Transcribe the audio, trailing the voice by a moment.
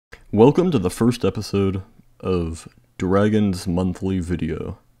Welcome to the first episode of Dragon's monthly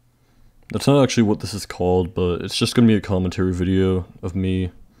video. That's not actually what this is called, but it's just going to be a commentary video of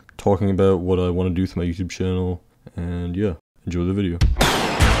me talking about what I want to do with my YouTube channel, and yeah, enjoy the video.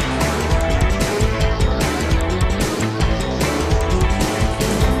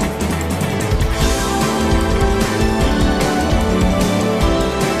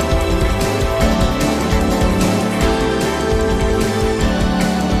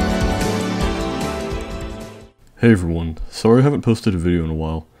 Hey everyone, sorry I haven't posted a video in a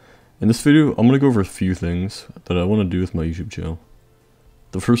while. In this video, I'm going to go over a few things that I want to do with my YouTube channel.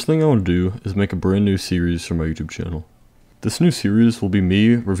 The first thing I want to do is make a brand new series for my YouTube channel. This new series will be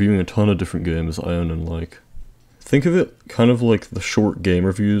me reviewing a ton of different games I own and like. Think of it kind of like the short game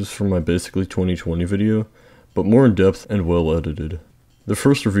reviews from my Basically 2020 video, but more in depth and well edited. The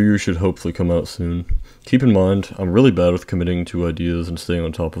first review should hopefully come out soon. Keep in mind, I'm really bad with committing to ideas and staying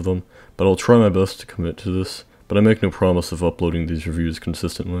on top of them, but I'll try my best to commit to this. But I make no promise of uploading these reviews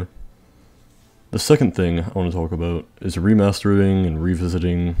consistently. The second thing I want to talk about is remastering and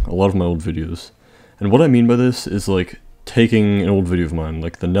revisiting a lot of my old videos. And what I mean by this is like taking an old video of mine,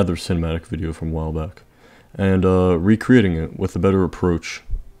 like the Nether cinematic video from a while back, and recreating it with a better approach.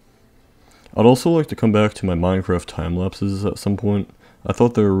 I'd also like to come back to my Minecraft time lapses at some point. I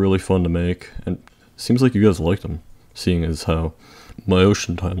thought they were really fun to make, and it seems like you guys liked them, seeing as how my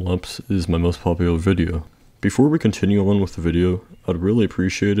ocean time lapse is my most popular video. Before we continue on with the video, I'd really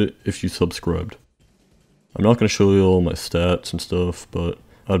appreciate it if you subscribed. I'm not going to show you all my stats and stuff, but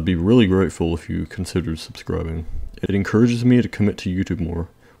I'd be really grateful if you considered subscribing. It encourages me to commit to YouTube more,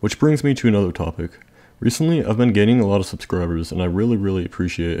 which brings me to another topic. Recently, I've been gaining a lot of subscribers, and I really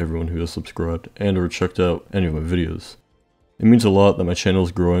appreciate everyone who has subscribed and or checked out any of my videos. It means a lot that my channel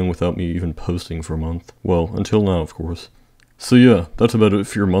is growing without me even posting for a month. Well, until now, of course. So yeah, that's about it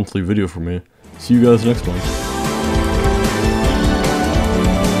for your monthly video from me. See you guys next month.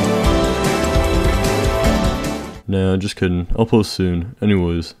 Nah, just kidding. I'll post soon.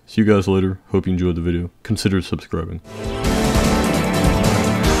 Anyways, see you guys later. Hope you enjoyed the video. Consider subscribing.